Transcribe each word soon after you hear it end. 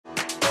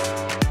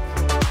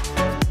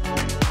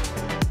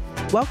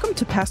Welcome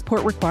to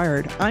Passport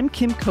Required. I'm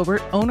Kim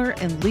Covert, owner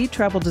and lead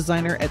travel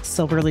designer at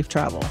Silverleaf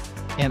Travel.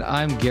 And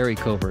I'm Gary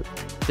Covert.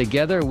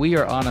 Together, we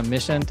are on a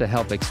mission to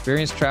help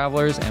experienced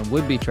travelers and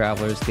would-be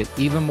travelers get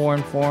even more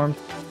informed,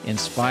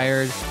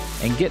 inspired,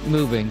 and get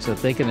moving so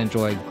that they can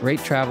enjoy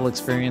great travel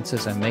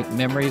experiences and make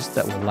memories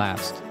that will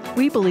last.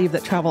 We believe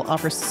that travel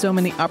offers so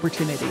many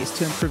opportunities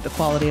to improve the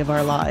quality of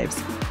our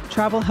lives.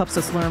 Travel helps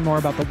us learn more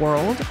about the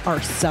world,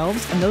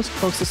 ourselves, and those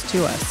closest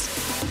to us.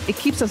 It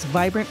keeps us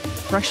vibrant,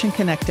 fresh, and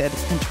connected,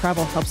 and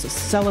travel helps us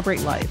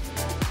celebrate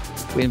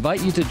life. We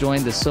invite you to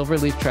join the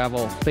Silverleaf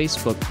Travel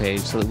Facebook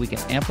page so that we can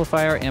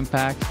amplify our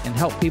impact and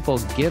help people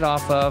get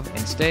off of and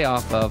stay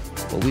off of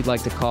what we'd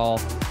like to call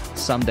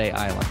Someday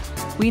Island.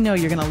 We know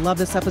you're going to love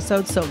this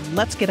episode, so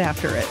let's get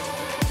after it.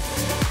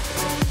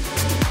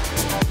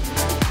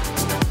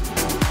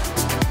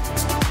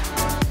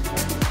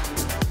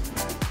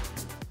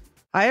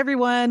 Hi,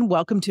 everyone.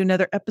 Welcome to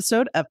another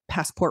episode of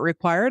Passport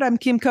Required. I'm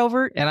Kim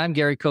Covert. And I'm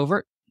Gary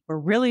Covert. We're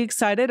really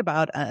excited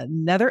about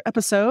another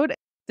episode.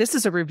 This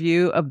is a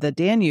review of the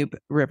Danube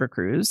River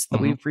Cruise that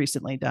we've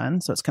recently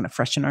done, so it's kind of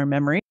fresh in our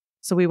memory.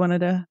 So we wanted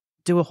to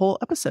do a whole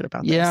episode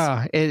about this.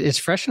 Yeah, it's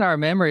fresh in our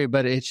memory,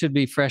 but it should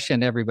be fresh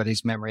in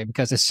everybody's memory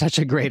because it's such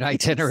a great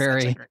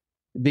itinerary.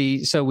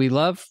 So we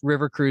love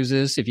river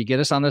cruises. If you get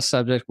us on this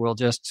subject, we'll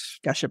just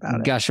gush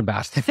about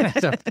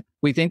it. So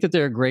we think that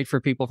they're great for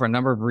people for a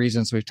number of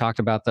reasons. We've talked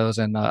about those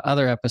in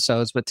other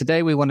episodes, but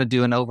today we want to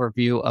do an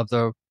overview of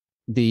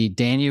the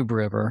Danube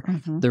River.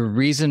 The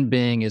reason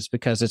being is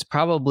because it's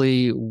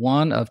probably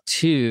one of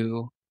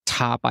two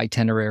top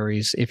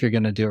itineraries if you're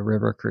going to do a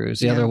river cruise.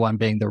 The other one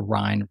being the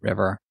Rhine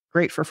River.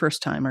 Great for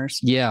first timers.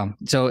 Yeah.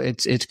 So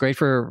it's great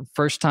for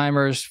first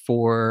timers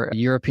for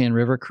European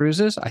river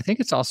cruises. I think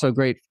it's also a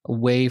great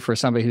way for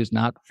somebody who's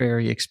not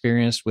very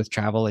experienced with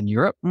travel in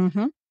Europe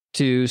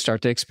to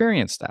start to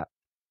experience that.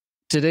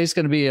 Today's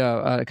going to be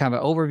a kind of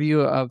an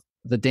overview of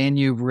the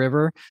Danube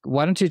River.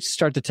 Why don't you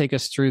start to take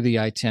us through the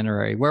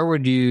itinerary? Where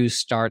would you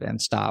start and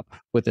stop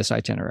with this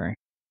itinerary?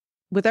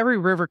 With every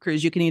river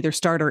cruise, you can either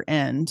start or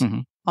end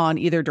on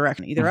either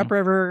direction, either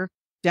upriver,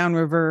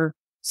 downriver.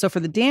 So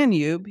for the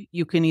Danube,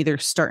 you can either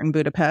start in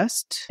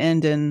Budapest,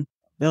 end in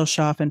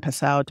Vilshofen,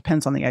 Passau. It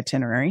depends on the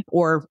itinerary,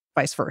 or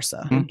vice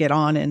versa. Get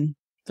on in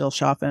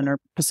Vilshofen or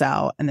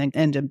Passau and then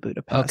end in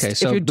Budapest. Okay,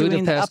 so if you're Budapest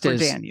doing the upper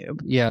is,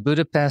 Danube. Yeah,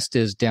 Budapest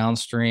is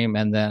downstream,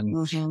 and then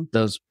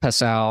those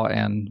Passau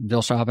and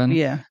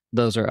Vilshofen,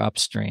 those are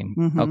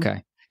upstream.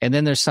 Okay. And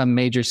then there's some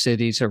major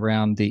cities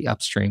around the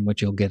upstream,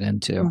 which you'll get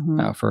into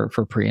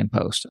for pre and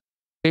post.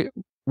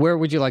 Where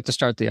would you like to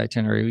start the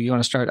itinerary? You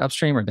want to start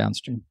upstream or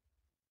downstream?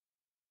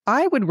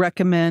 I would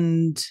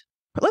recommend,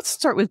 let's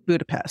start with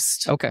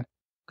Budapest. Okay.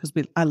 Because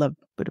I love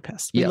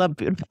Budapest. We love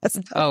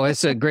Budapest. Oh,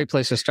 it's a great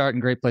place to start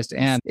and great place to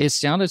end. It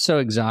sounded so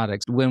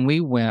exotic. When we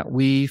went,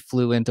 we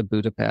flew into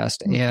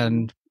Budapest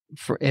and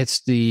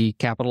it's the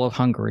capital of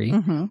Hungary.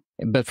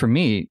 But for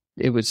me,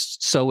 it was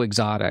so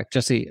exotic.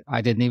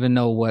 I didn't even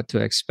know what to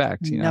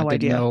expect. No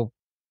idea.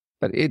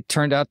 But it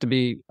turned out to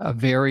be a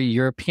very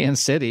European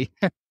city.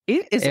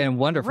 It is and a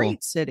wonderful.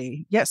 Great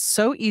city. Yes,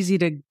 so easy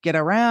to get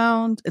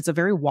around. It's a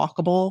very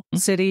walkable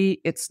city.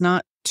 It's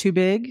not too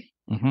big,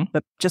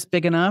 but just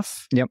big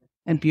enough.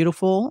 And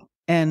beautiful,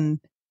 and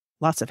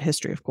lots of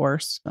history, of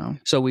course.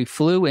 So we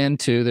flew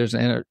there's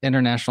an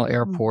international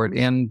airport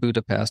in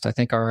Budapest. I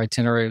think our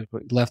itinerary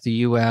left the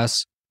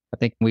U.S. I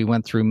think we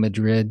went through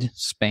Madrid,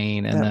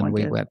 Spain, and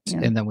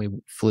then we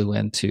flew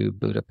into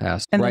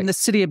Budapest. And then the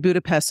city of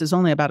Budapest is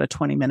only about a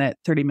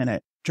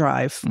 30-minute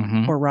drive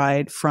or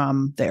ride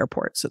from the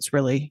airport. So it's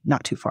really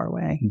not too far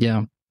away.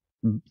 Yeah.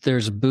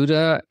 There's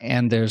Buda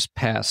and there's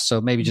Pest. So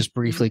maybe just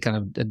briefly kind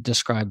of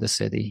describe the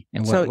city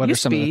and what are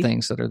some of the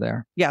things that are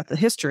there? Yeah, the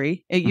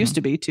history. It used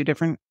to be two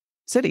different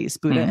cities,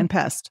 Buda and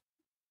Pest.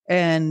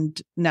 And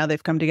now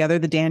they've come together.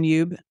 The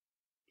Danube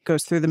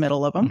goes through the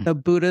middle of them. So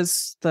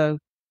Buda's the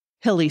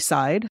hilly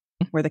side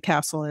where the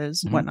castle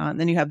is, whatnot. And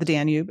then you have the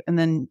Danube. And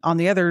then on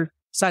the other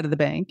side of the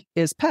bank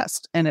is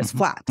Pest, and it's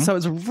flat. So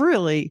it's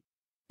really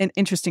an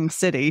interesting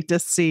city to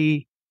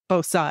see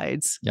both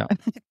sides. Yeah.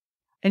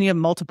 And you have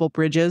multiple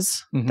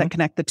bridges that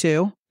connect the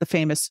two. The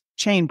famous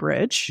chain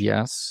bridge.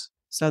 Yes.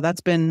 So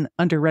that's been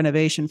under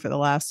renovation for the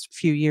last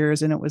few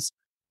years. And it was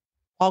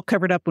all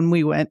covered up when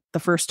we went the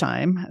first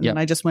time. And then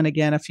I just went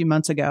again a few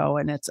months ago,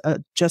 and it's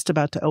just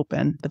about to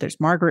open. But there's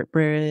Margaret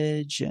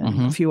Bridge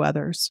and a few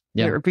others.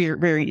 They're very,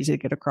 very easy to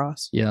get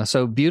across. Yeah.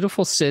 So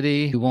beautiful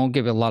city. We won't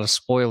give a lot of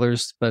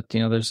spoilers, but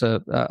there's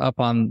up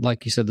on,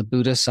 like you said, the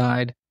Buda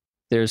side,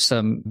 there's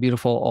some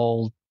beautiful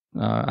old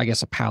I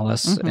guess a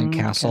palace and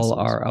castle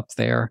are up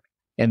there.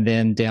 And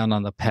then down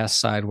on the Pest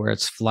side where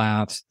it's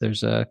flat,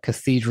 there's a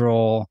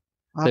cathedral,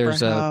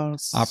 there's an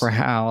opera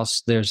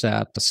house, there's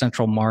the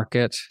central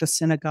market. The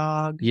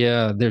synagogue.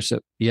 Yeah, there's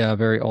a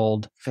very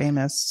old.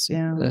 Famous,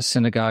 the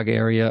synagogue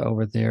area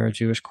over there, a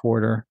Jewish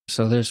quarter.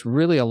 So there's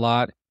really a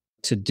lot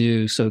to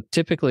do. So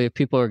typically if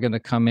people are going to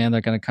come in, they're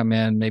going to come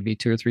in maybe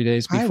 2 or 3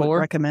 days before. I would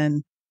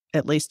recommend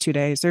at least 2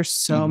 days. There's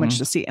so much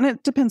to see. And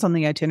it depends on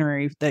the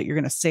itinerary that you're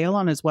going to sail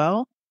on as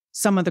well.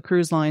 some of the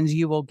cruise lines,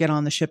 you will get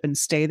on the ship and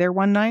stay there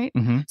one night.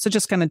 So it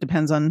just kind of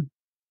depends on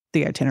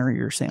the itinerary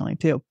you're sailing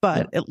too.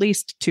 But at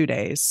least 2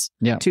 days,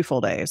 2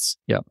 full days.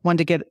 One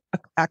to get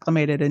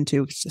acclimated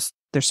into. It's just,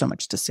 there's so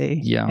much to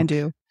see and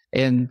do.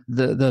 And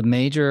the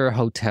major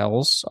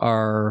hotels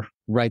are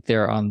right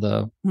there on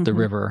the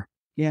river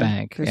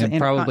bank, and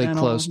probably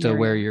close to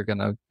where you're going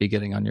to be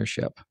getting on your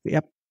ship.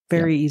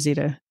 Very easy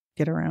to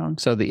get around.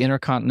 So the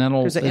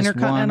Intercontinental. There's the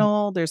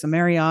Intercontinental. There's a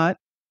Marriott.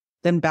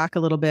 Then back a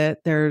little bit,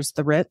 there's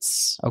the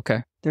Ritz.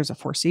 Okay. There's a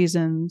Four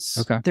Seasons.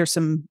 Okay. There's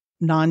some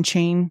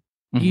non-chain,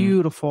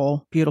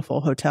 beautiful,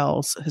 beautiful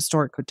hotels,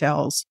 historic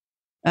hotels,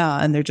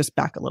 and they're just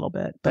back a little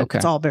bit, but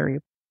it's all very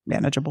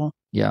manageable.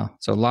 Yeah.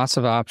 So lots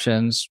of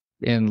options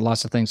and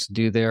lots of things to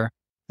do there.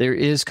 There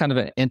is kind of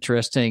an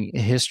interesting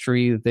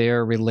history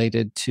there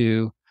related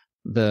to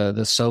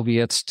the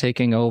Soviets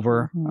taking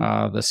over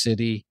the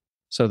city.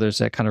 So there's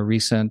that kind of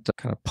recent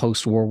kind of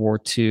post-World War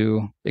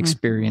II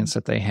experience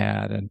that they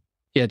had. And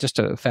just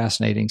a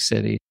fascinating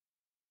city.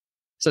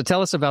 So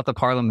tell us about the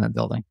Parliament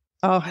building.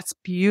 Oh, it's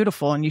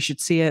beautiful. And you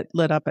should see it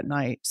lit up at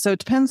night. So it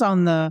depends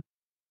on the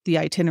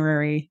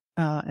itinerary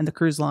and the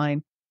cruise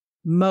line.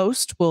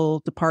 Most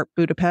will depart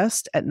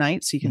Budapest at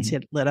night, so you can see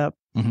it lit up.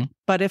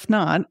 But if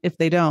not, if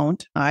they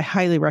don't, I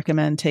highly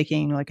recommend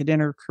taking like a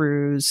dinner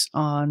cruise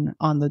on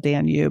the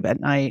Danube at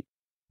night.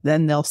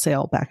 Then they'll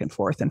sail back and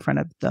forth in front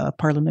of the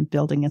Parliament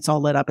building. It's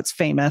all lit up. It's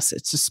famous.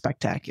 It's just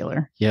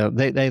spectacular. Yeah,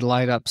 they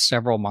light up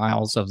several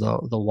miles of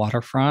the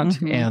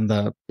waterfront,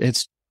 and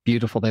it's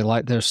beautiful.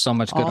 There's so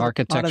much good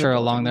architecture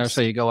along there.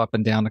 So you go up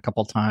and down a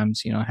couple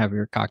times, have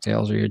your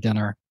cocktails or your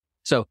dinner.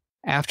 So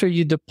after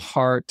you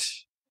depart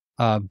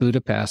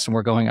Budapest, and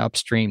we're going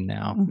upstream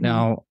now.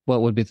 Now,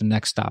 what would be the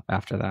next stop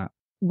after that?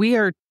 We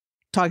are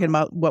talking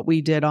about what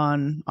we did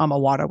on the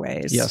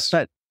waterways. Yes.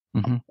 But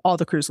all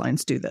the cruise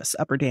lines do this,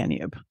 Upper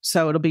Danube.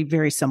 So it'll be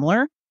very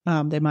similar.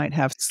 They might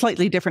have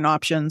slightly different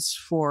options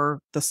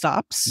for the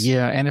stops.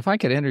 Yeah. And if I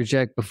could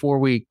interject before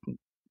we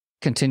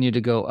continue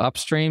to go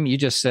upstream, you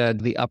just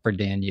said the Upper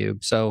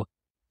Danube. So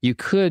you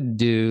could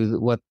do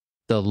what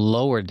the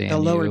Lower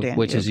Danube,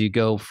 which is you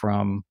go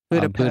from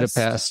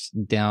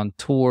Budapest down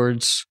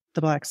towards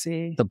the Black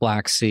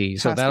Sea.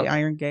 So the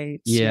Iron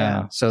Gates.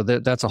 Yeah. So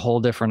that's a whole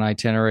different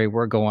itinerary.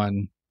 We're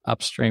going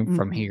upstream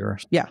from here.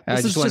 Yeah.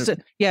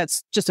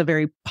 It's just a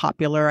very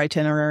popular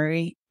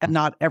itinerary. And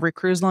not every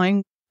cruise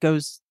line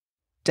goes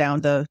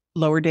down the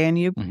Lower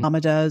Danube.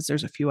 Mama does.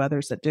 There's a few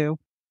others that do.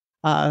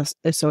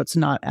 So it's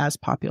not as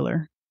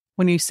popular.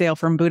 When you sail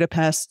from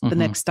Budapest, the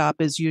next stop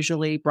is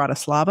usually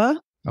Bratislava.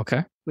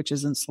 Okay. Which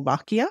is in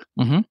Slovakia.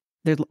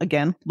 There's,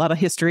 again, a lot of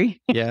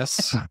history.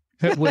 Yes.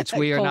 Which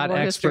we are not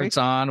experts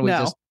on.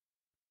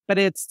 But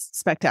it's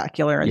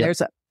spectacular. And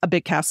there's a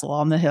big castle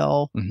on the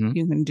hill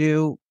you can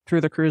do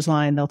through the cruise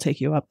line. They'll take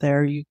you up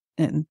there.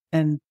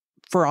 And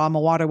for on the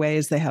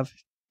waterways, they have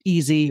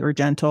easy or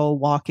gentle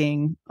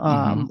walking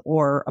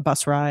or a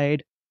bus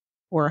ride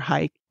or a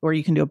hike, or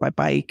you can do it by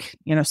bike.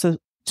 So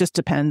just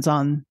depends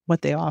on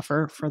what they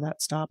offer for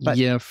that stop. But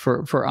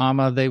for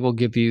AMA, they will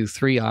give you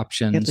 3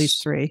 options. At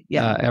least 3.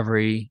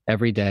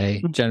 Every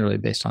day, generally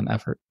based on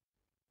effort.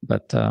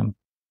 But so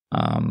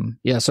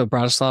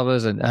Bratislava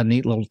is a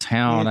neat little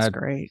town. It's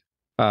great.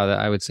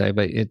 I would say,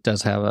 but it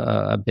does have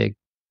a big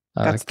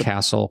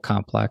castle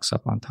complex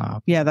up on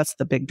top. Yeah, that's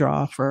the big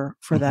draw for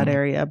that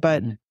area.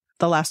 But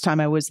the last time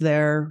I was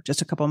there,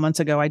 just a couple of months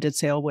ago, I did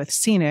sail with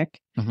Scenic,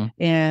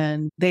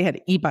 and they had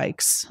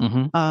e-bikes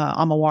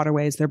on the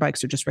waterways. Their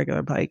bikes are just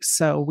regular bikes.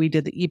 So we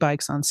did the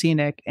e-bikes on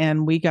Scenic,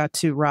 and we got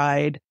to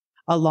ride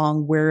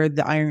along where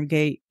the Iron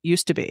Gate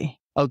used to be.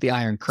 Oh, the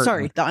Iron Curtain.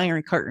 Sorry, the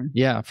Iron Curtain.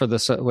 Yeah, where the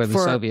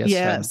Soviets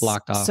had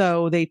blocked off.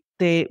 So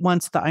they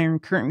once the Iron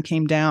Curtain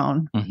came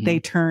down, they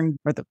turned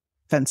where the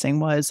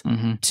fencing was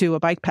to a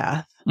bike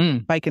path,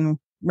 bike and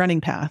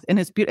running path, and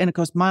it's beautiful. And it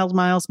goes miles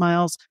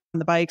on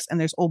the bikes. And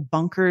there's old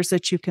bunkers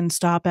that you can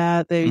stop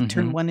at. They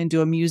turned one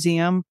into a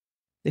museum.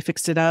 They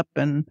fixed it up,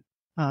 and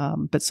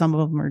but some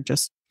of them are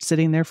just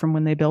sitting there from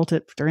when they built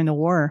it during the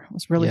war. It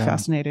was really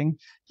fascinating.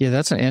 Yeah,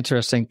 that's an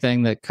interesting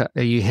thing that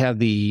you have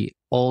the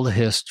old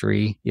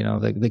history,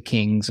 the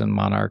kings and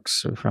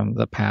monarchs from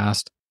the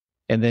past.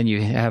 And then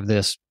you have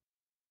this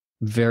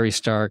very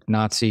stark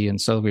Nazi and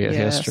Soviet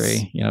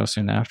history,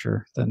 soon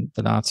after the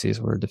Nazis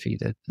were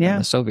defeated. Yeah.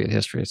 And the Soviet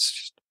history,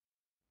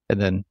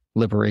 and then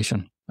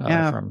liberation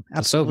from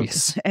the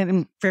Soviets.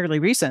 And fairly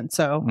recent.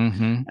 So,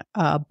 and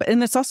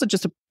it's also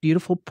just a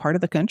beautiful part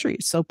of the country.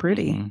 It's so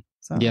pretty.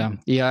 So, I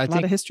think a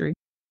lot of history.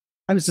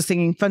 I was just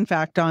thinking, fun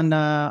fact on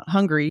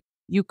Hungary.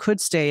 You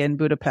could stay in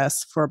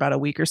Budapest for about a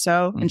week or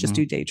so and just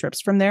do day trips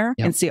from there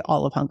and see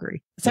all of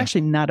Hungary. It's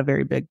actually not a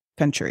very big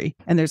country,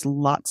 and there's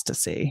lots to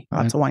see,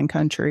 lots of wine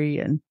country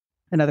and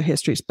other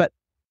histories. But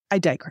I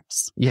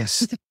digress.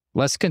 Yes.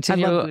 Let's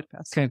continue. I love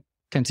Budapest.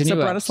 Continue. So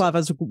Bratislava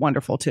is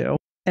wonderful too.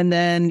 And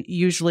then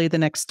usually the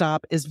next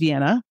stop is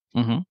Vienna.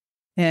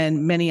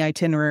 And many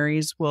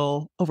itineraries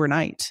will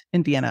overnight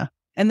in Vienna.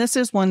 And this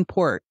is one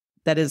port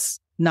that is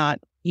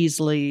not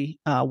easily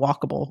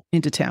walkable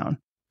into town.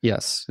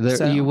 Yes,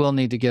 you will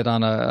need to get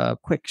on a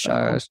quick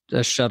shuttle,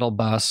 a shuttle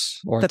bus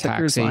or that taxi. The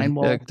cruise line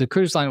will. The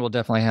cruise line will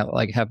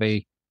definitely have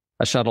a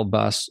shuttle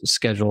bus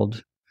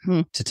scheduled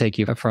to take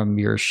you from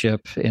your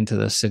ship into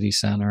the city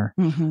center.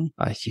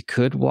 You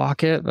could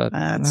walk it, but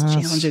that's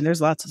challenging.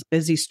 There's lots of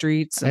busy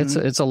streets.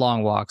 It's a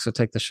long walk, so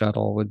take the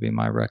shuttle would be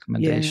my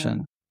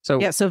recommendation. So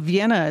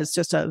Vienna is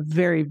just a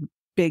very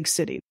big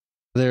city.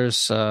 There's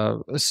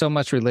so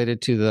much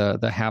related to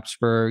the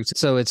Habsburgs.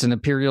 So it's an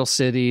imperial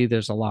city.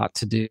 There's a lot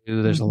to do.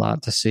 There's a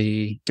lot to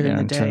see during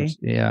the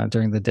day.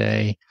 During the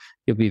day,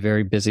 you'll be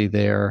very busy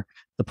there.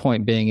 The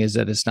point being is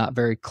that it's not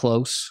very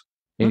close.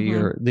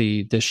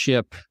 The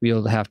ship,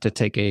 you'll have to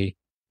take a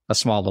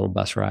small little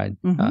bus ride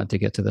to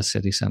get to the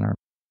city center.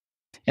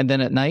 And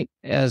then at night,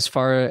 as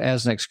far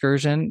as an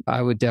excursion,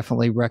 I would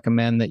definitely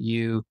recommend that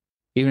you,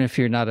 even if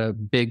you're not a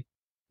big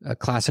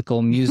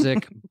classical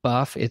music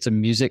buff, it's a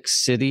music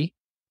city.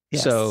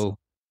 Yes. So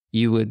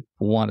you would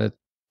want to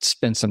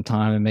spend some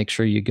time and make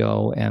sure you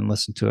go and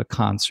listen to a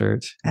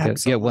concert.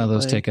 Get one of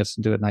those tickets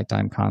and do a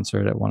nighttime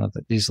concert at one of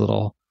these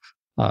little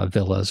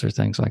villas or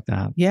things like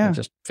that. Yeah. They're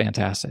just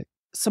fantastic.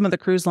 Some of the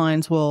cruise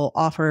lines will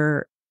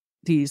offer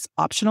these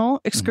optional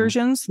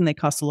excursions and they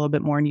cost a little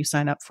bit more and you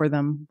sign up for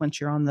them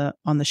once you're on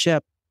the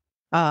ship.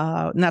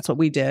 And that's what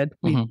we did.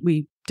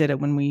 We did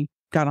it when we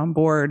got on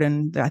board,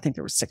 and I think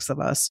there were 6 of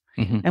us,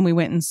 and we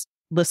went and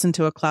listened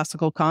to a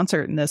classical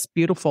concert in this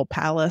beautiful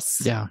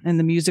palace in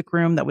the music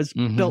room that was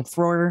built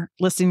for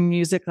listening to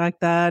music like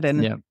that.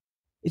 And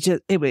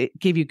it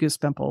gave you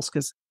goosebumps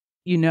because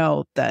you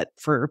know that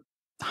for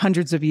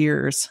hundreds of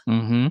years,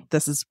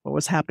 this is what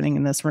was happening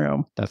in this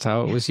room. That's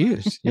how it was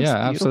used. Yeah,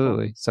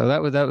 absolutely. So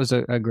that was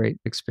a great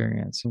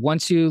experience.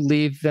 Once you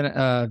leave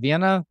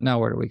Vienna, now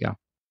where do we go?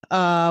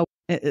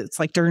 It's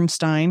like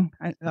Dürnstein.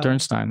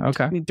 Dürnstein,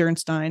 okay.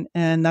 Dürnstein,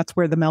 and that's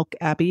where the Melk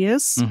Abbey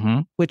is,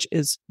 which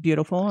is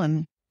beautiful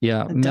and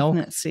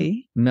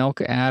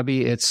Melk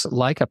Abbey. It's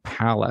like a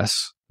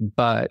palace,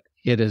 but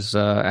it is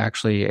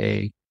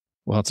actually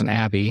it's an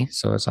abbey,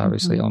 so it's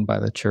obviously owned by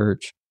the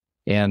church,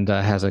 and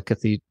has a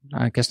cathedral.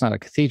 I guess not a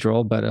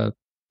cathedral, but a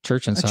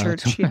church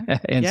inside.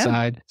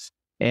 Inside,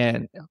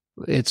 and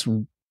it's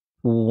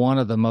one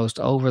of the most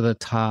over the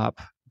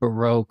top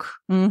Baroque,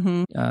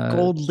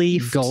 gold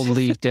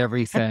leafed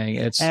everything.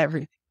 It's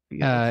everything.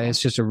 It's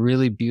just a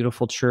really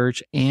beautiful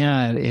church,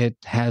 and it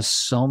has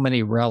so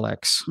many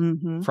relics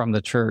from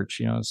the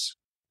church.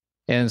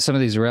 And some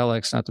of these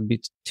relics, not to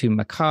be too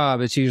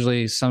macabre, it's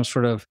usually some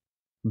sort of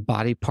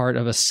body part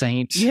of a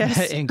saint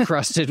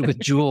encrusted with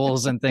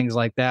jewels and things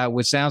like that,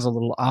 which sounds a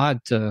little odd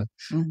to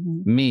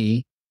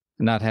me,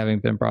 not having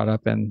been brought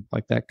up in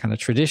like that kind of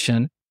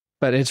tradition.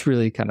 But it's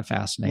really kind of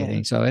fascinating.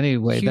 Yeah. So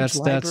anyway, huge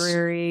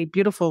library,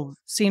 beautiful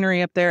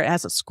scenery up there. It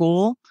has a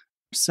school,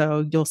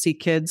 so you'll see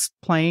kids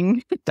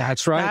playing.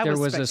 That's right. There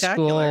was a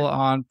school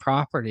on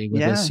property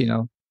with this,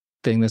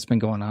 thing that's been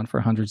going on for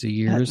hundreds of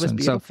years.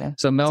 And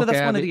so Melk that's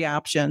Abbey, one of the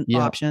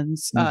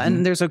options.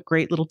 And there's a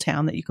great little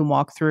town that you can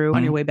walk through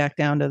on your way back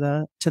down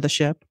to the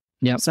ship.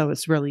 Yeah. So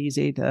it's really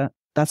easy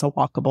that's a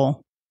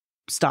walkable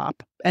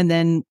stop. And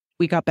then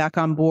we got back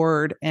on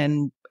board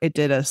and it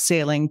did a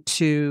sailing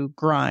to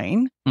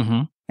Grein,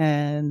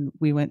 and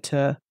we went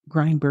to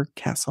Greinberg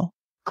Castle.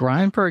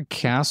 Greinberg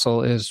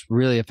Castle is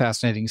really a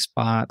fascinating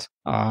spot.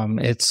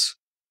 It's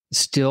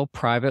still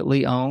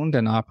privately owned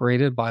and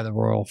operated by the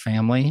royal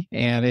family,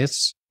 and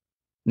it's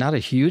not a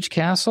huge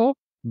castle,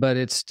 but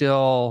it's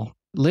still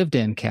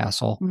lived-in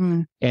castle,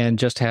 and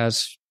just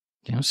has,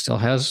 still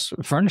has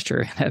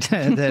furniture in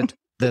it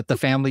that the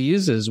family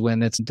uses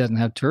when it doesn't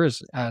have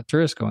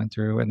tourists going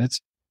through, and it's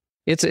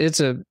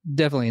a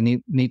definitely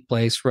a neat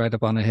place right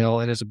up on a hill.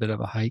 It is a bit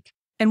of a hike.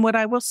 And what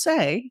I will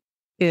say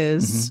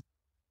is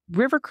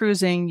river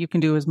cruising, you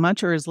can do as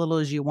much or as little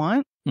as you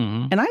want.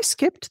 And I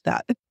skipped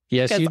that.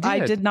 Yes, you did. I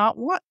did not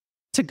want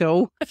to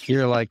go.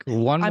 You're like,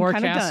 one more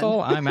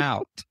castle, I'm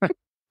out.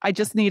 I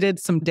just needed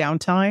some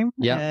downtime.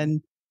 Yeah.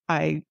 And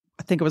I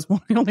think it was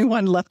the only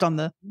one left on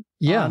the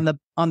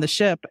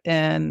ship,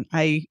 and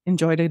I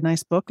enjoyed a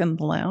nice book in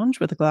the lounge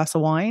with a glass of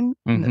wine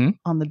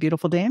on the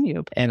beautiful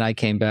Danube. And I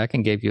came back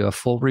and gave you a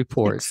full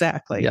report.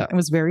 Exactly. Yeah. It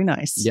was very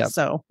nice. Yep.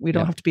 So we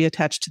don't have to be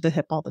attached to the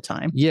hip all the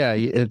time. Yeah,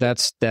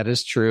 that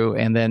is true.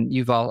 And then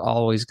you've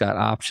always got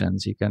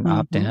options. You can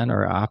opt in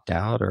or opt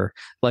out, or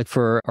like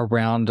for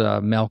around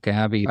Melk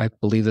Abbey, I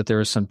believe that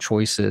there are some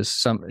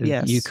choices.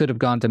 You could have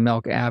gone to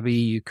Melk Abbey.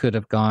 You could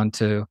have gone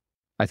to,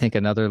 I think,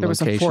 another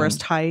location. There was a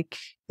forest hike.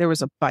 There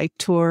was a bike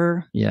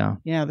tour. Yeah.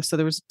 Yeah. So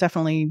there was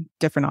definitely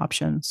different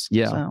options.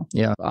 Yeah. So.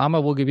 Yeah.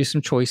 Amma will give you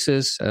some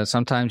choices.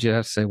 Sometimes you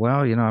have to say,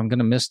 well, I'm going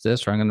to miss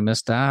this or I'm going to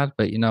miss that.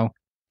 But, you're not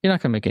going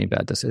to make any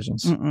bad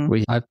decisions.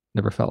 I've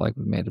never felt like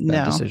we made a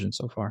bad decision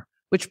so far.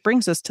 Which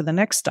brings us to the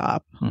next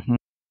stop.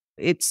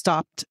 It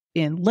stopped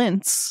in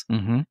Linz.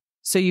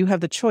 So you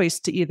have the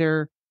choice to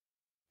either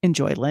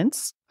enjoy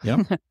Linz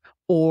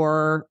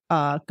or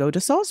go to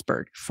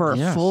Salzburg for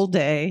a full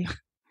day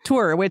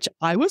tour, which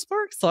I was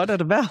more excited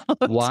about.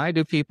 Why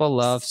do people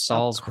love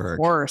Salzburg?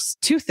 Of course,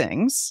 2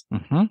 things.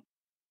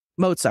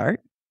 Mozart.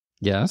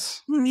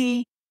 Yes.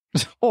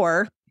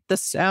 or the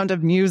sound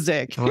of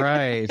music.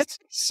 Right.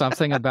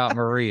 Something about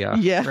Maria.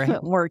 Yeah.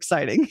 Right? More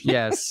exciting.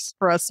 Yes.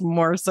 For us,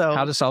 more so.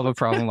 How to solve a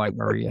problem like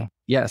Maria.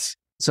 Yes.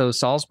 So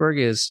Salzburg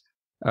is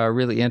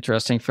really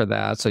interesting for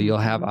that. So you'll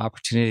have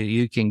opportunity.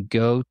 You can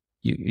go,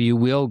 you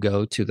will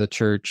go to the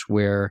church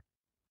where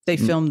they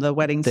filmed the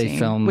wedding they scene,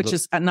 filmed which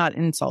is not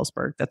in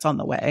Salzburg. That's on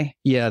the way.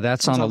 Yeah,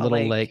 that's on a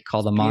little lake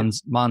called the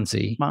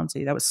Mondsee.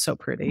 Mondsee. That was so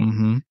pretty.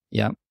 Mm-hmm.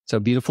 Yeah. So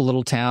beautiful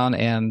little town.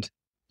 And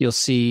you'll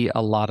see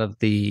a lot of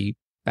the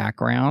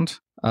background,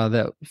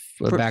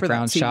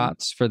 background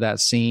shots for that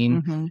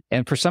scene,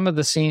 and for some of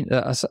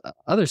the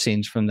other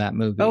scenes from that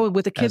movie. Oh,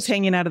 with the kids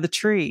hanging out of the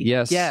tree.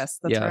 Yes,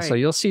 that's right. So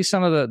you'll see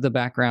some of the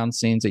background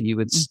scenes that you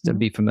would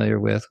be familiar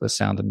with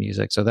Sound of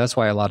Music. So that's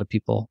why a lot of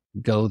people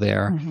go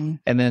there.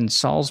 And then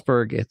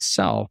Salzburg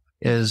itself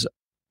is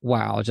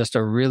just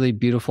a really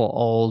beautiful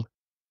old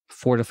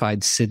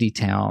fortified city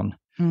town.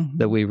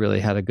 That we really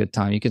had a good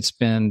time. You could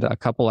spend a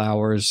couple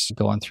hours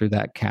going through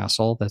that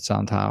castle that's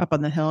on top. Up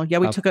on the hill. Yeah,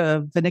 we took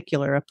a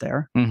funicular up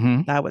there.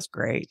 That was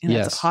great. And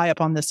it's high up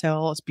on this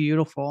hill. It's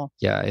beautiful.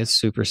 Yeah, it's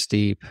super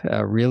steep.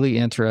 Really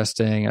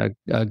interesting.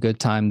 A good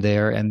time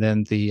there. And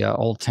then the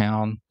old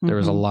town, there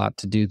was a lot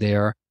to do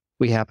there.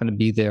 We happened to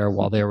be there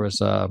while there was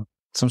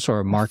some sort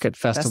of market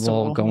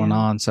festival going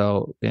on.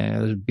 So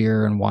there's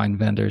beer and wine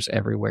vendors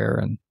everywhere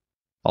and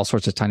all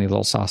sorts of tiny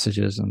little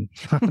sausages and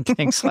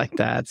things like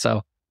that.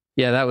 So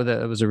yeah,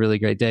 that was a really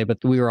great day. But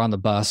we were on the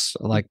bus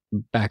like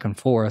back and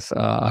forth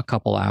a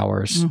couple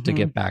hours to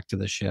get back to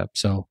the ship.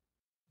 So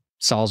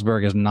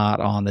Salzburg is not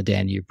on the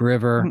Danube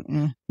River,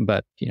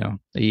 but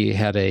you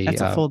had that's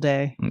a full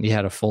day. You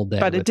had a full day,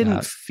 but it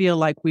didn't feel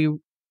like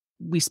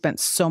we spent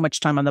so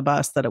much time on the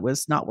bus that it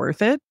was not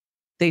worth it.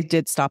 They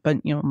did stop at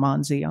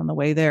Mondsee on the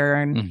way there,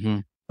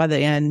 and by the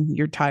end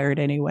you're tired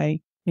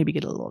anyway. Maybe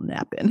get a little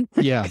nap in.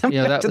 Yeah,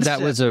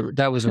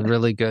 that was a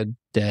really good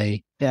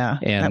day. Yeah,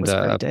 and that was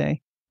a great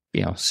day.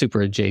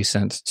 Super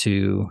adjacent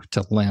to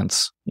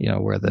Linz,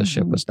 where the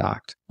ship was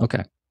docked.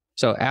 Okay.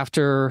 So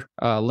after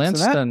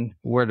Linz, then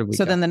where did we go?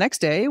 So then the next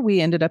day,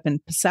 we ended up in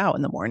Passau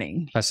in the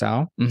morning.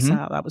 Passau?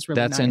 Passau, that was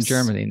really nice. That's in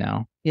Germany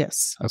now.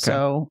 Yes. Okay.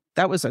 So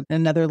that was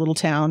another little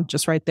town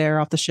just right there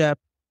off the ship.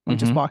 We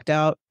just walked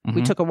out.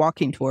 We took a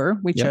walking tour.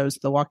 We chose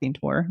the walking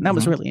tour. And that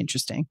was really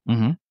interesting.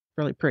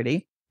 Really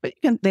pretty. But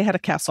they had a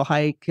castle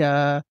hike.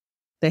 They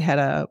had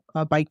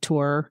a bike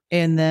tour.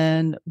 And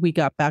then we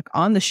got back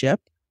on the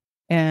ship.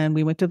 And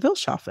we went to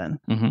Wilshafen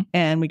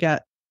and we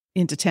got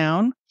into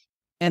town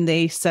and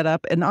they set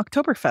up an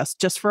Oktoberfest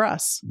just for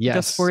us,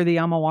 just for the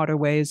Alma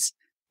Waterways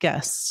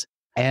guests.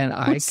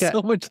 And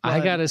so much fun. I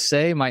got to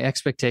say, my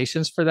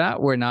expectations for that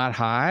were not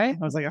high. I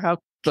was like, how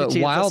kitschy is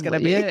this going to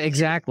be? Yeah,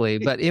 exactly.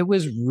 But it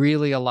was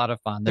really a lot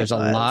of fun. There's a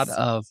lot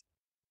of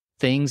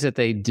things that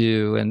they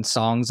do and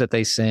songs that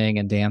they sing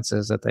and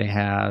dances that they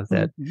have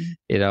that,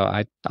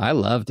 I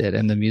loved it.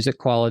 And the music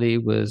quality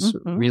was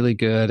really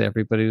good.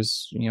 Everybody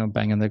was,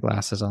 banging their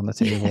glasses on the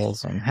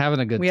tables and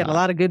having a good time. We had a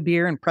lot of good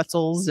beer and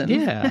pretzels. And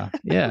yeah.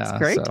 It's a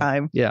great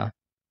time. Yeah.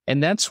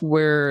 And that's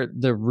where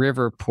the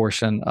river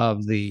portion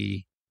of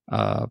the,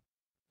 of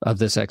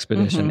this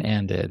expedition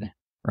ended.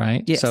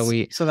 Right. Yes.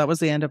 So that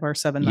was the end of our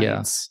 7 nights.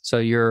 Yeah. So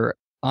you're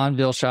on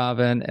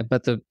Wilshaven,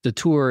 but the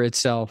tour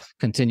itself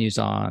continues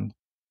on.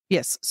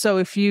 Yes. So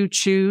if you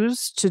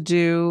choose to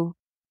do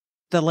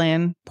the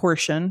land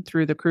portion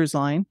through the cruise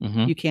line,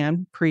 you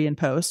can pre and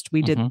post.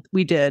 We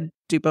did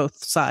do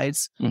both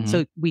sides.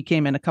 So we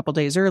came in a couple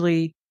days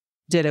early,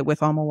 did it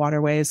with Alma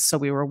Waterways. So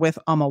we were with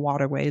Alma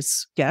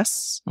Waterways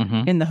guests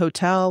in the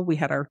hotel. We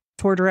had our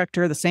tour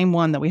director, the same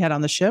one that we had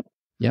on the ship.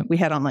 We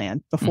had on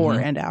land before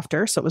and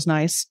after. So it was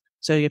nice.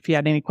 So if you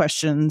had any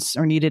questions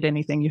or needed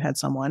anything, you had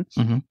someone.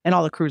 And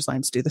all the cruise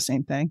lines do the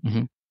same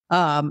thing.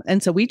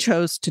 And so we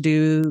chose to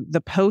do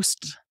the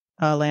post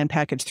land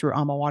package through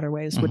Alma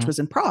Waterways, which was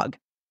in Prague.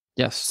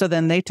 Yes. So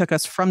then they took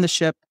us from the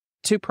ship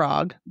to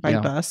Prague by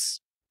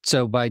bus.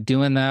 So by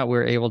doing that,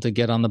 we're able to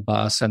get on the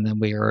bus, and then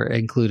we are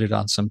included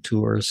on some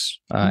tours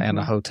and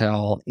a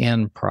hotel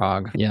in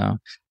Prague. Yeah.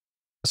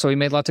 So we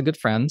made lots of good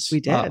friends.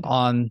 We did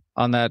on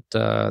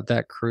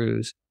that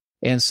cruise,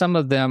 and some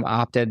of them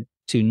opted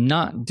to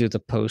not do the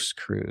post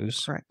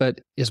cruise. Correct.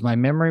 But is my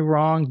memory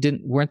wrong?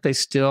 Weren't they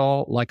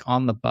still like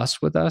on the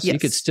bus with us? Yes. You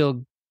could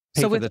still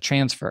pay for the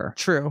transfer.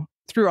 True.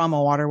 Through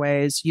Alma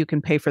Waterways, you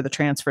can pay for the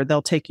transfer.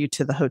 They'll take you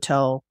to the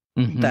hotel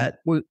that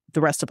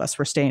the rest of us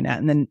were staying at.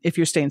 And then if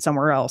you're staying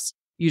somewhere else,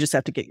 you just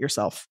have to get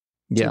yourself.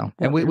 Yeah.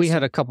 And we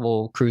had a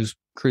couple cruise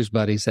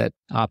buddies that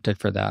opted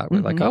for that.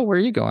 We're like, oh, where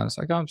are you going? It's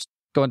like, oh, I'm just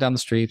going down the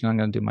street and I'm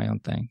going to do my own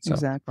thing. So,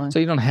 exactly. So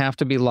you don't have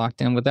to be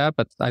locked in with that.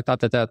 But I thought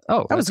that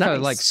was kind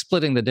of like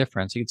splitting the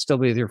difference. You could still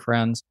be with your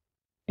friends.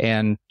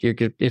 And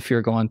if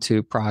you're going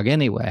to Prague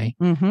anyway,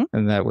 then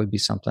that would be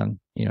something,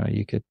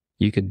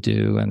 you could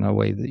do in a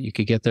way that you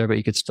could get there, but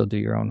you could still do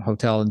your own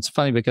hotel. And it's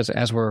funny because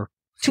as we're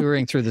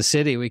touring through the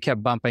city, we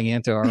kept bumping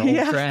into our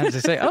old friends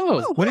and say,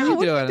 oh, what are you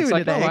doing? It's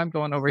like, today? Oh, I'm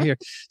going over here.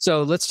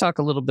 So let's talk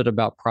a little bit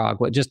about Prague.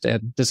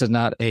 This is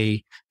not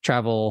a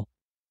travel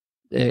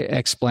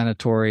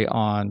explanatory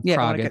on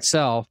Prague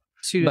itself,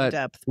 too in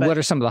depth. But what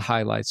are some of the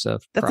highlights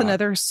of That's Prague?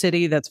 another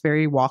city that's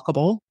very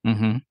walkable.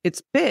 Mm-hmm.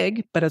 It's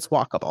big, but it's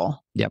walkable.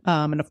 Yep.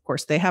 And of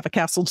course, they have a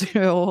castle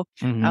too.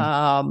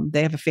 Mm-hmm.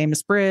 They have a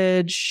famous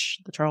bridge,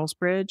 the Charles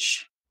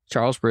Bridge.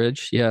 Charles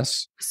Bridge,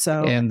 yes.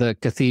 So and the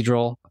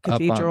cathedral.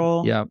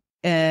 Yeah.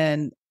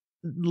 And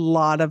a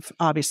lot of,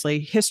 obviously,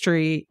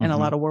 history and a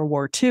lot of World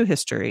War II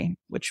history,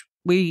 which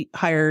we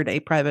hired a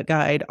private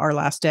guide our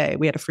last day.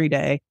 We had a free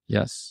day.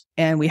 Yes.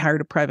 And we hired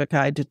a private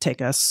guide to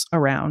take us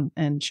around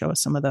and show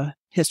us some of the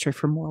history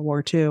from World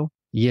War II.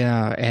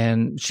 Yeah.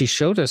 And she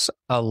showed us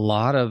a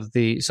lot of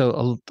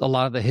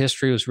the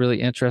history was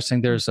really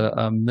interesting. There's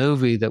a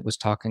movie that was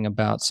talking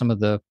about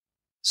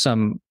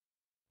some,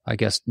 I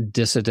guess,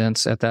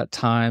 dissidents at that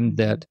time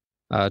that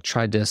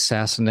tried to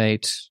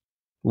assassinate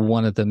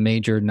one of the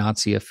major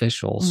Nazi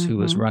officials who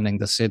was running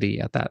the city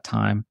at that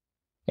time,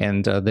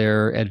 and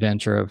their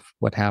adventure of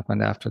what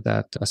happened after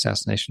that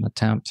assassination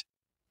attempt.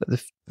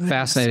 The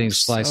fascinating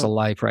slice of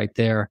life right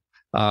there.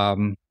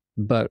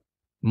 But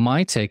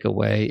my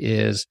takeaway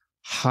is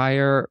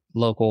hire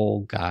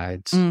local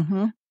guides.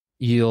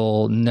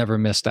 You'll never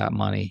miss that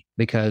money,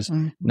 because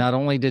not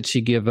only did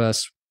she give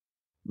us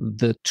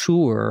the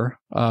tour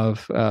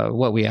of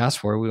what we asked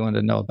for, we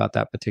wanted to know about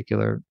that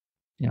particular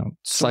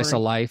slice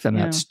of life and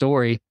that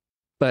story.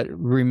 But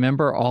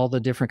remember all the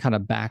different kind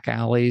of back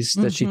alleys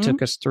that she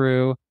took us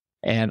through,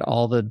 and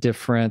all the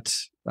different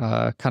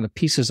kind of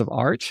pieces of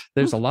art.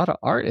 There's a lot of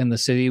art in the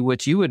city,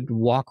 which you would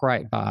walk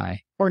right by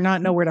or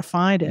not know where to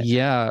find it.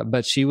 Yeah.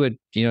 But she would,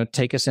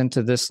 take us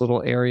into this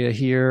little area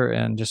here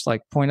and just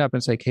like point up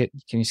and say, hey,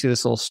 can you see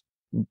this little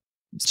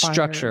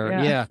structure?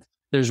 Yeah.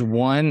 There's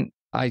one,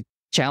 I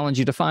challenge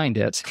you to find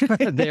it.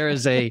 There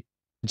is a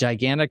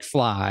gigantic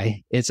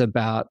fly. It's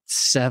about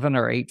 7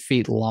 or 8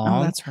 feet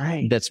long. Oh, that's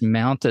right. That's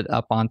mounted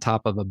up on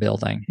top of a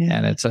building.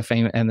 And it's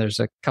and there's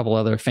a couple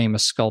other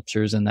famous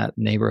sculptures in that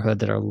neighborhood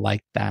that are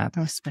like that.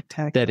 Oh,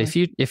 spectacular. That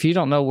if you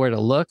don't know where to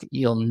look,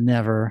 you'll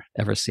never,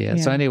 ever see it.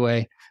 So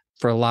anyway,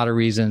 for a lot of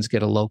reasons,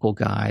 get a local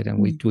guide. And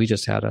we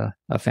just had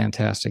a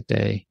fantastic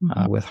day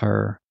with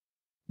her.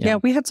 Yeah,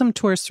 we had some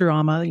tours through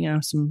Alma,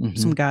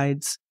 some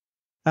guides.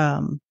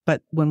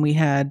 But when we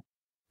had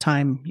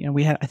time,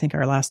 we had, I think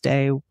our last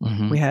day,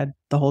 we had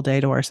the whole day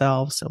to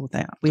ourselves. So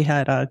we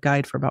had a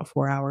guide for about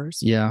 4 hours.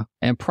 Yeah.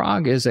 And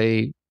Prague is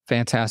a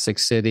fantastic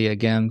city.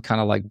 Again, kind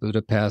of like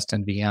Budapest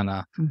and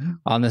Vienna.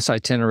 On this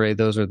itinerary,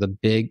 those are the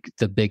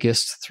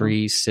biggest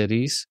 3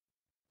 cities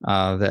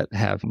that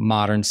have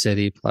modern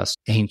city plus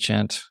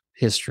ancient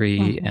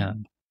history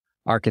and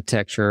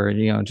architecture,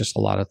 and, just a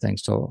lot of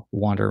things to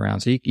wander around.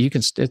 So you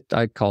can,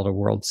 I call it a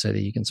world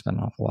city. You can spend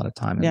an awful lot of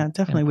time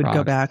definitely would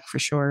go back for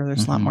sure.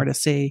 There's a lot more to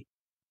see.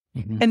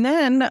 And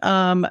then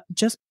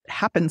just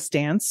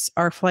happenstance,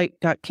 our flight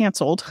got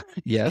canceled.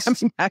 Yes.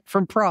 Coming back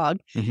from Prague.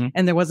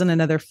 And there wasn't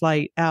another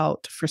flight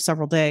out for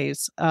several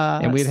days.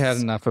 And we'd had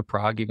enough of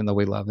Prague, even though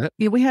we love it.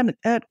 Yeah, we had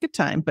a good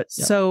time. But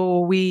so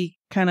we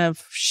kind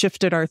of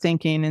shifted our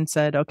thinking and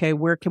said, okay,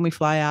 where can we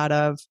fly out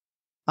of?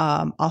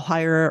 I'll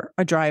hire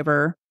a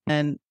driver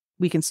and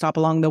we can stop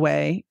along the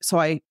way. So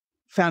I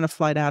found a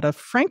flight out of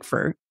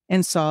Frankfurt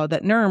and saw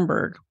that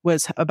Nuremberg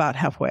was about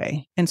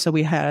halfway. And so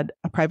we had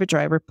a private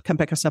driver come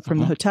pick us up from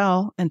the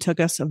hotel and took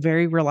us a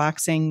very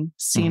relaxing,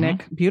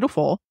 scenic,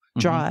 beautiful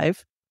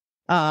drive.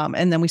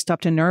 And then we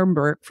stopped in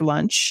Nuremberg for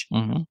lunch.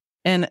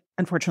 And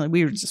unfortunately,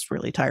 we were just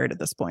really tired at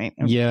this point.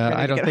 Yeah,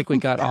 I don't think we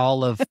got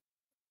all of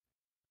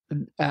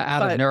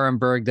out of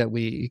Nuremberg that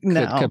we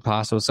could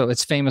possibly. So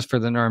it's famous for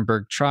the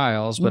Nuremberg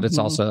trials, but it's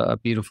also a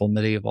beautiful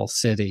medieval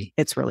city.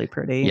 It's really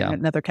pretty. Yeah.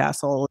 Another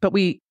castle. But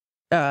we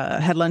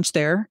had lunch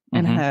there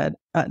and had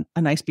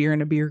a nice beer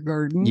in a beer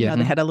garden. Yeah.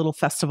 They had a little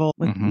festival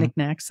with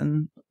knickknacks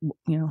and,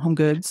 home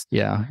goods.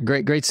 Yeah.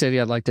 Great city.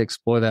 I'd like to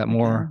explore that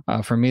more.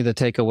 For me, the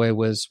takeaway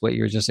was what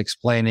you were just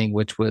explaining,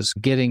 which was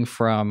getting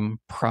from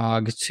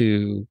Prague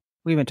to...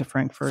 We went to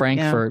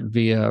Frankfurt.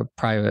 Via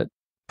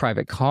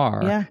private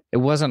car. Yeah. It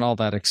wasn't all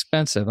that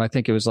expensive. I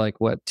think it was like,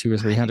 what, 200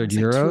 or 300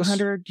 euros? Like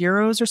 200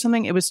 euros or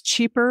something. It was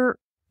cheaper,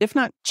 if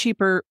not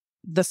cheaper,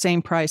 the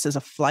same price as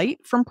a flight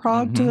from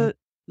Prague to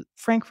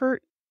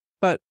Frankfurt,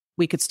 but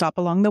we could stop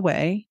along the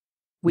way.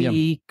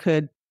 We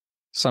could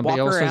walk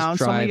around.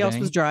 Somebody else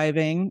was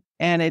driving,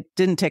 and it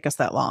didn't take us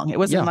that long. It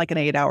wasn't like an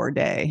 8-hour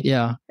day.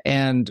 Yeah.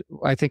 And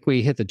I think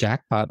we hit the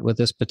jackpot with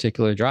this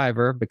particular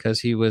driver because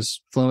he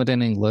was fluent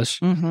in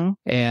English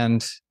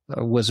and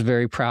was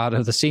very proud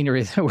of the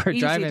scenery that we're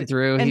driving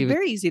through. And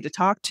very easy to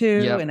talk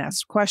to and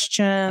ask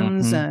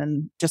questions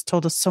and just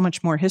told us so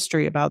much more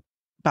history about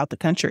the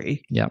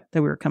country that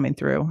we were coming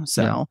through.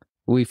 So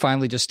we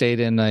finally just stayed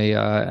in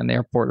an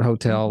airport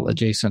hotel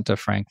adjacent to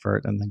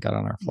Frankfurt and then got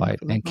on our flight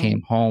and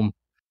came home.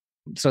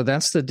 So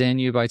that's the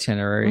Danube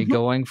itinerary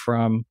going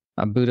from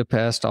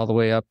Budapest all the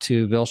way up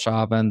to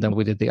Wilshaven. Then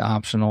we did the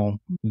optional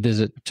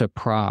visit to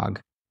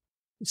Prague.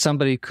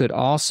 Somebody could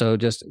also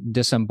just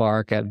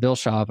disembark at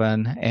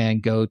Wilshaven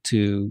and go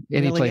to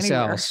any place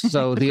else.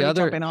 So the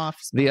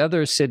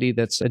other city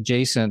that's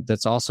adjacent,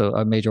 that's also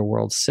a major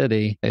world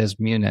city, is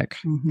Munich.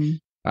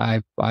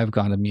 I've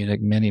gone to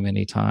Munich many,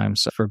 many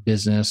times for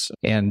business,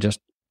 and just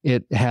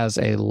it has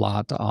a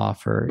lot to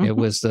offer. It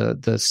was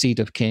the seat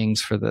of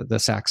kings for the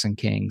Saxon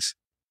kings.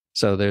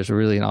 So there's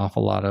really an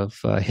awful lot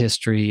of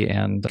history,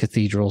 and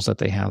cathedrals that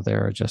they have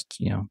there are just,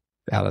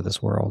 out of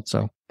this world.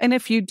 So, and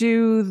if you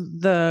do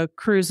the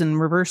cruise in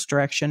reverse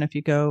direction, if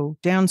you go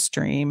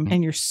downstream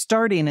and you're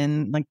starting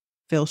in like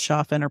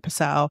Wilshafen or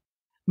Passau,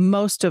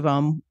 most of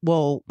them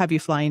will have you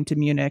fly into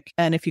Munich.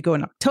 And if you go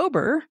in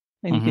October,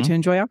 then you get to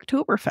enjoy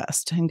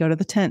Oktoberfest and go to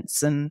the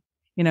tents and,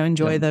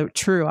 enjoy the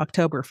true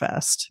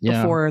Oktoberfest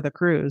before the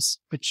cruise,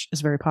 which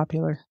is very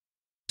popular.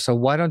 So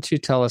why don't you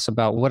tell us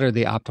about what are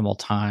the optimal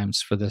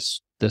times for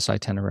this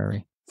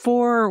itinerary?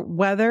 For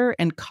weather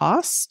and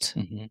cost,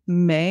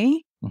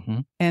 May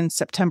and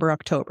September,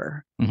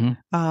 October.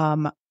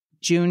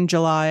 June,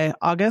 July,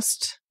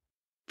 August,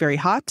 very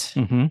hot,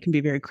 can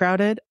be very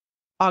crowded.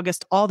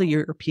 August, all the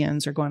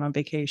Europeans are going on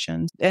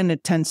vacation, and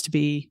it tends to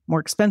be more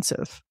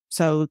expensive.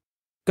 So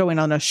going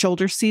on a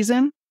shoulder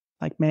season,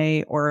 like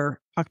May or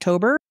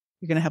October,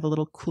 you're going to have a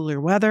little cooler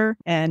weather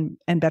and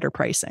better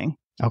pricing.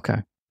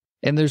 Okay.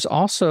 And there's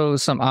also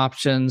some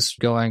options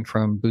going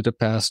from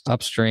Budapest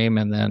upstream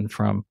and then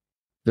from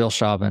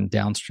Wilshaven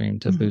downstream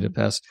to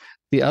Budapest.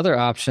 The other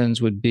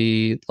options would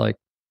be like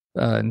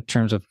in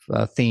terms of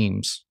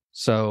themes.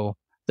 So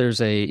there's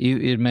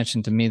you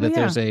mentioned to me that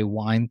there's a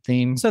wine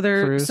theme. So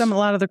cruise. A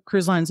lot of the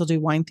cruise lines will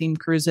do wine themed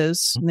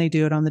cruises, and they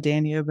do it on the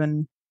Danube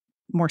and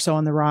more so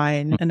on the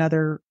Rhine and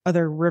other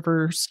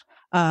rivers.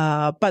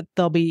 But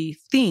they'll be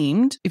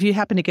themed. If you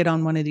happen to get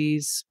on one of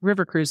these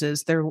river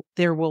cruises,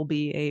 there will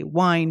be a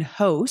wine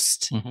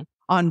host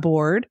on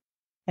board,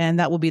 and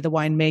that will be the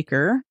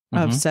winemaker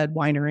of said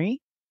winery.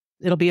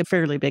 It'll be a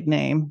fairly big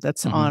name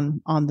that's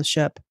on the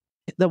ship.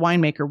 The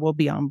winemaker will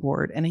be on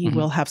board, and he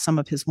will have some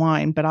of his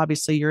wine, but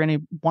obviously you're in a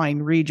wine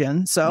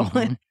region, so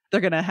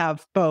they're going to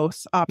have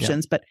both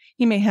options. But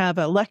he may have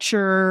a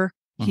lecturer,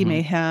 he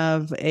may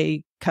have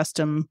a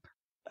custom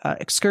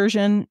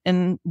excursion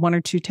in one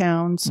or two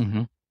towns,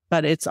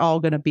 but it's all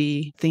going to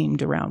be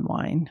themed around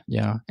wine.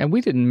 Yeah. And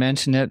we didn't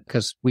mention it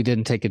because we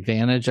didn't take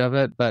advantage of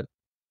it, but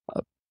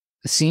it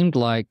seemed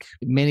like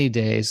many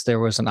days there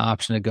was an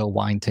option to go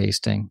wine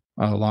tasting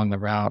along the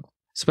route,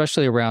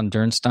 especially around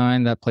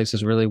Dürnstein. That place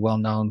is really well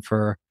known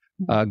for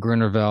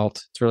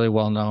Grünerwelt. It's really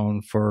well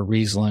known for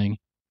Riesling.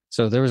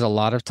 So there was a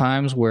lot of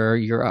times where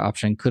your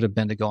option could have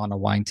been to go on a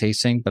wine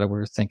tasting, but we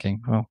were thinking,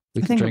 well,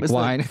 we can drink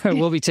wine.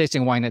 We'll be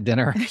tasting wine at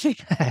dinner.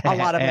 A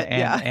lot of it,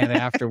 and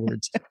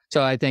afterwards.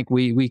 So I think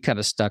we kind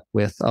of stuck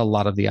with a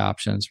lot of the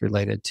options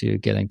related to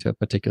getting to a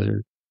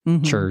particular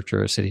church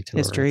or a city tour,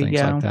 history, things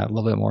like that. A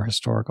little bit more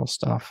historical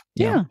stuff.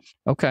 Yeah.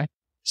 Okay.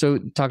 So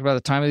talk about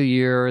the time of the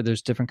year.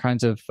 There's different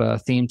kinds of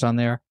themes on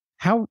there.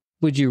 How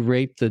would you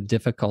rate the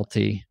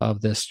difficulty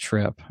of this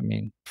trip? I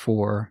mean,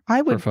 for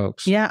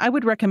folks. Yeah, I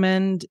would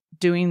recommend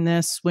doing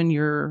this when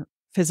you're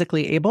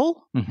physically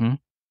able.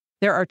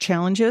 There are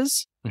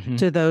challenges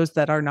to those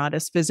that are not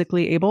as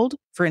physically abled.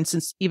 For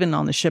instance, even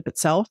on the ship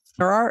itself,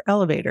 there are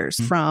elevators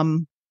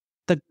from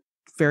the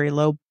very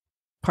low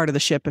part of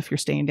the ship, if you're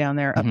staying down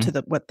there, up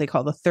to what they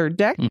call the third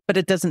deck, but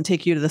it doesn't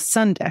take you to the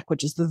sun deck,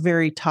 which is the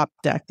very top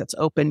deck that's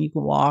open. You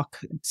can walk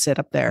and sit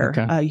up there.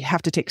 You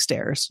have to take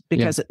stairs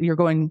because you're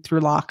going through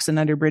locks and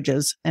under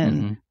bridges,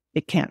 and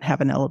it can't have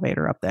an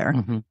elevator up there.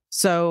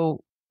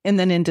 So, and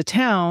then into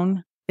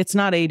town, it's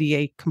not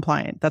ADA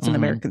compliant. That's an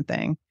American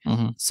thing.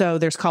 So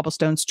there's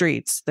cobblestone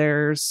streets,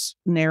 there's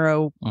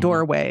narrow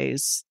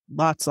doorways,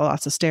 lots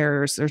of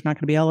stairs. There's not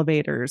going to be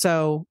elevators.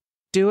 So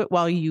do it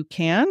while you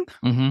can.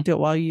 Do it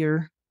while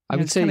you're, I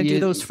would say, do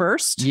those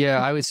first.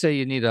 Yeah, I would say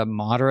you need a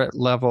moderate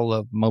level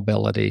of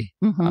mobility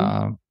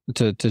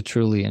to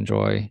truly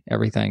enjoy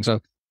everything. So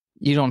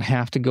you don't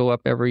have to go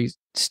up every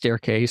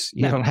staircase.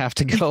 You don't have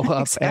to go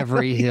up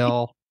every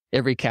hill,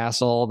 every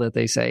castle that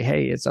they say,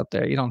 hey, it's up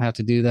there. You don't have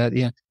to do that.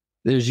 Yeah.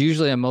 There's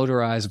usually a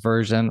motorized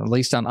version, at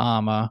least on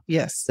AMA.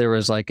 Yes. There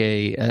was like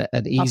an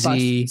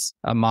easy,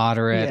 a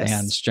moderate,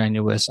 and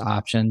strenuous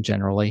option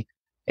generally.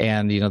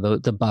 And,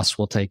 the bus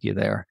will take you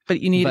there.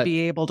 But you need to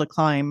be able to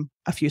climb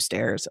a few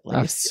stairs at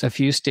least. A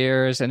few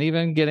stairs, and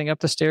even getting up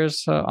the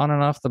stairs on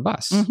and off the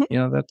bus.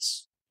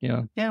 That's,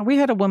 Yeah, we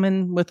had a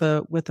woman with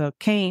a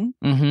cane.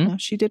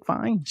 She did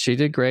fine. She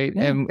did great.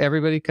 Yeah. And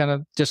everybody kind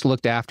of just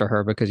looked after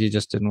her because you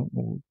just didn't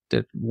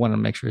want to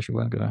make sure she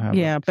wasn't going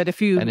to have but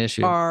if you an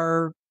issue.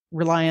 Are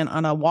reliant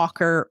on a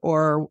walker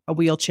or a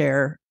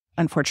wheelchair,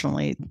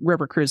 unfortunately,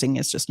 river cruising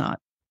is just not.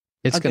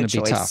 It's going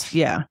to be tough.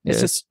 Yeah,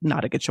 it's just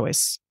not a good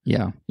choice.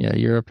 Yeah,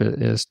 Europe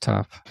is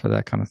tough for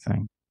that kind of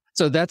thing.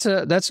 So that's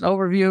an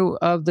overview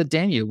of the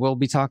Danube. We'll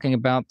be talking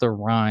about the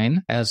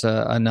Rhine as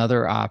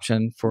another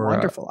option for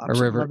wonderful option. A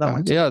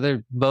river.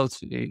 They're both.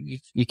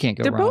 You can't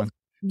go wrong. They're both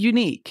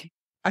unique.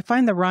 I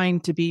find the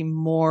Rhine to be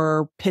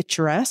more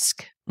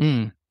picturesque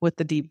with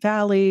the deep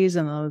valleys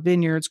and the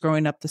vineyards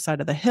growing up the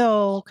side of the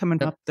hill,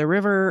 coming up the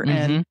river,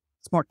 and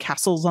it's more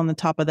castles on the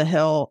top of the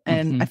hill.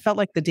 And I felt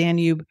like the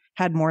Danube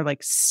had more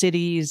like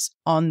cities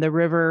on the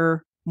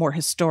river, more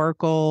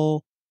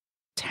historical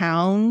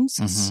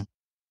towns.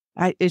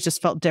 it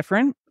just felt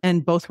different,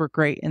 and both were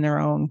great in their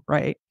own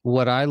right.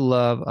 What I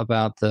love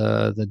about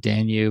the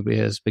Danube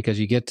is because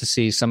you get to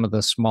see some of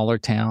the smaller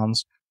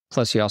towns,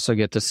 plus you also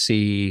get to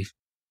see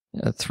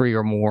 3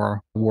 or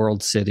more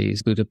world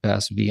cities,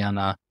 Budapest,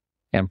 Vienna,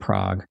 and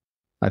Prague.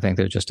 I think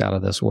they're just out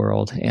of this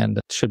world and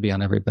should be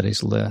on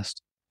everybody's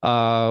list.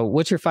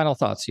 What's your final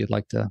thoughts you'd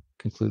like to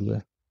conclude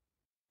with?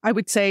 I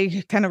would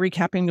say, kind of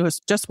recapping to us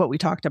just what we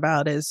talked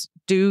about, is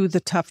do the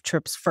tough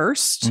trips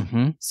first.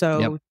 Mm-hmm.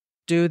 So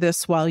do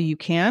this while you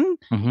can.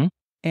 Mm-hmm.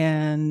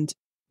 And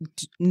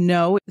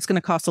know it's going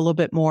to cost a little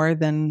bit more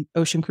than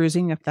ocean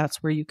cruising if that's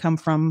where you come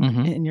from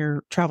in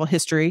your travel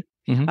history.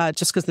 Mm-hmm.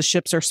 Just because the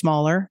ships are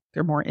smaller,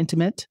 they're more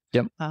intimate.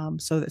 Yep.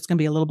 So it's going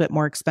to be a little bit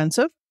more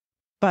expensive.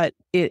 But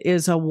it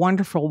is a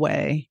wonderful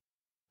way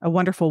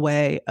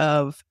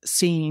of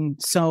seeing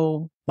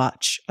so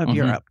much of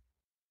Europe.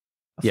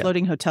 A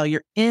floating hotel,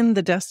 you're in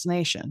the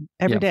destination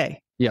every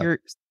day. You're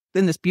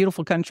in this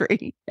beautiful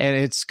country. And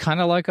it's kind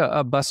of like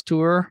a bus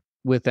tour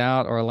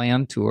without, or a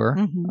land tour,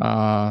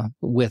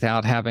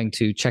 without having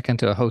to check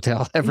into a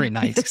hotel every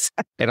night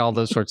and all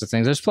those sorts of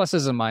things. There's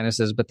pluses and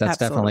minuses, but that's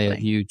definitely a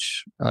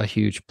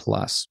huge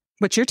plus.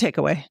 What's your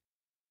takeaway?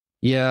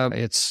 Yeah,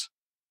 it's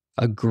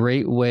a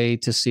great way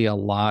to see a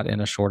lot in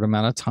a short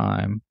amount of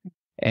time.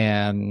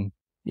 And,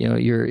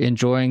 you're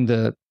enjoying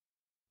the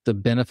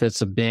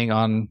benefits of being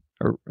on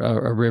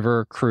a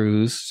river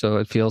cruise. So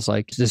it feels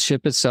like the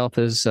ship itself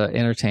is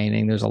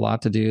entertaining. There's a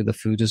lot to do. The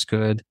food is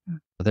good.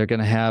 They're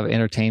going to have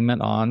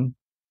entertainment on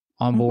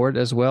board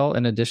as well,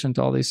 in addition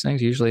to all these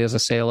things. Usually as a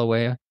sail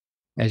away,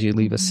 as you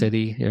leave a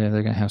city, they're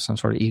going to have some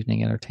sort of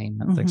evening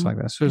entertainment, things like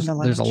that. So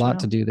there's a lot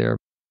to do there.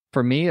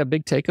 For me, a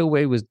big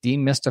takeaway was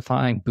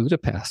demystifying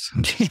Budapest.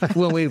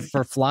 When we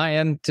were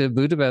flying to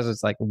Budapest,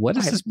 it's like, what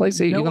is this place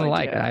even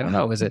like? I don't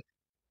know. Is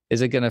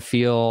it going to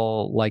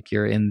feel like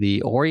you're in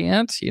the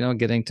Orient,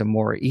 getting to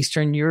more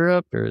Eastern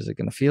Europe, or is it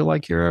going to feel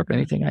like Europe?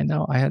 Anything I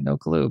know? I had no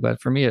clue.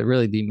 But for me, it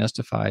really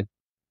demystified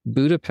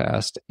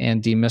Budapest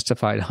and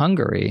demystified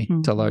Hungary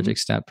to a large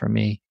extent for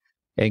me.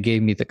 It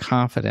gave me the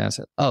confidence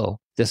that,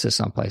 this is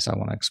someplace I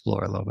want to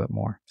explore a little bit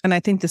more. And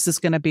I think this is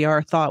going to be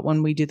our thought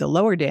when we do the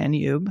lower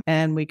Danube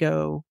and we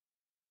go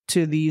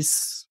to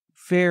these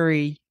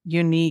very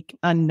unique,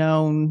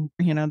 unknown,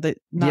 that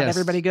not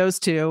everybody goes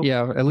to.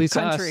 Yeah, at least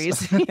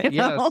countries. We're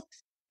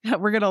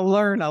going to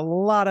learn a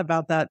lot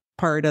about that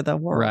part of the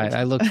world. Right.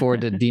 I look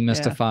forward to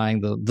demystifying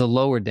the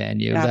lower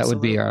Danube. Absolutely. That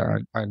would be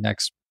our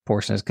next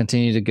portion, is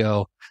continue to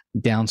go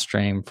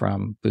downstream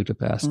from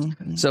Budapest.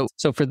 So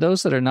for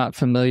those that are not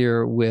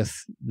familiar with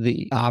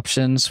the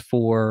options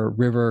for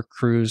river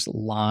cruise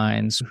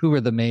lines, who are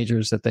the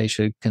majors that they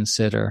should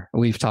consider?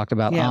 We've talked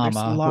about AMA.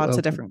 There's lots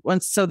of different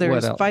ones. So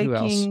there's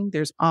Viking,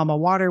 there's AMA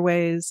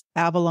Waterways,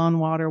 Avalon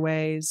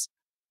Waterways,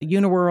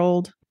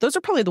 Uniworld. Those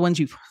are probably the ones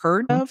you've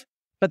heard of,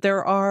 but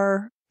there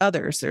are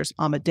others. There's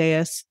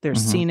Amadeus,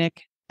 there's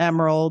Scenic,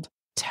 Emerald,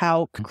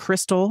 Tauk,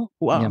 Crystal.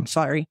 Well, I'm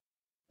sorry.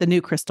 The new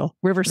Crystal,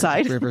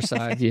 Riverside.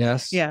 Riverside,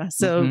 yes. Yeah.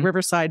 So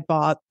Riverside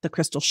bought the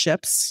Crystal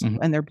ships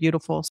and they're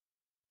beautiful.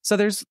 So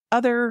there's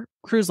other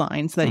cruise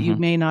lines that you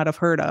may not have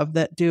heard of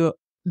that do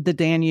the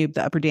Danube,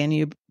 the upper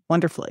Danube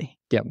wonderfully.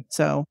 Yep.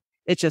 So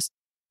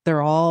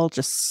they're all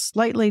just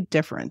slightly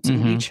different.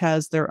 And each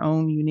has their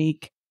own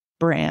unique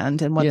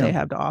brand and what they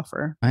have to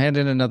offer. And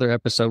in another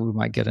episode, we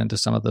might get into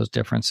some of those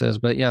differences.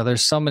 But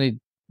there's so many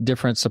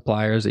different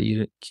suppliers that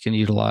you can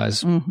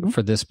utilize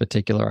for this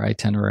particular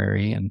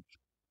itinerary. And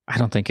I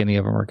don't think any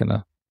of them are going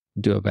to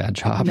do a bad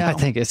job. No, I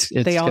think it's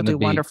they all do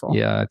wonderful.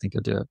 Yeah, I think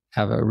you'll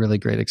have a really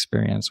great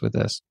experience with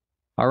this.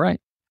 All right.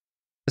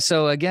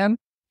 So again,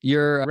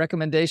 your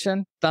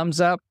recommendation: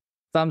 thumbs up,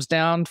 thumbs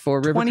down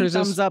for river 20 cruises.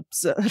 20 thumbs up.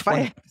 So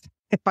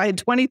if I had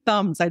 20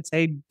 thumbs, I'd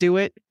say do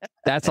it.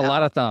 That's a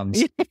lot of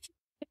thumbs.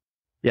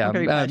 Yeah,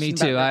 me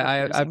too.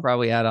 I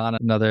probably add on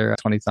another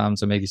 20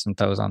 thumbs and maybe some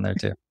toes on there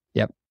too.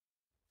 Yep.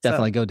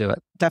 Definitely go do it.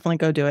 Definitely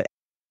go do it.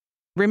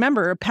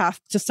 Remember, a path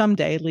to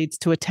someday leads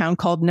to a town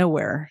called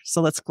nowhere. So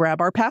let's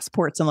grab our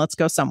passports and let's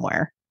go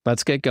somewhere.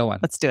 Let's get going.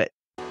 Let's do it.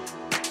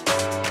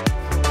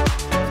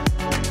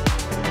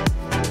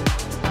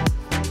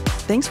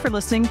 Thanks for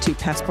listening to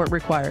Passport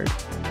Required.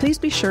 Please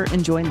be sure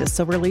and join the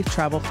Silverleaf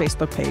Travel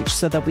Facebook page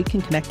so that we can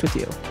connect with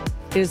you.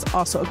 It is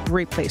also a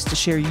great place to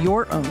share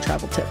your own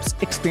travel tips,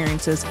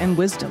 experiences, and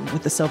wisdom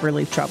with the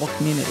Silverleaf Travel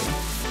community.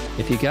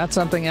 If you got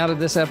something out of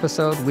this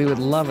episode, we would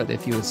love it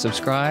if you would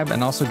subscribe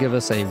and also give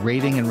us a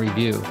rating and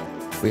review.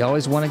 We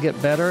always want to get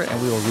better,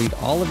 and we will read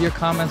all of your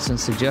comments and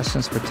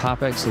suggestions for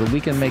topics so that we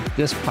can make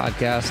this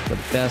podcast the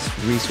best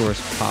resource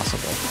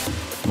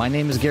possible. My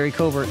name is Gary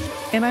Covert.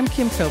 And I'm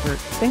Kim Covert.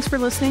 Thanks for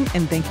listening,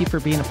 and thank you for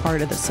being a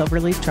part of the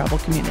Silverleaf Travel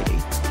community.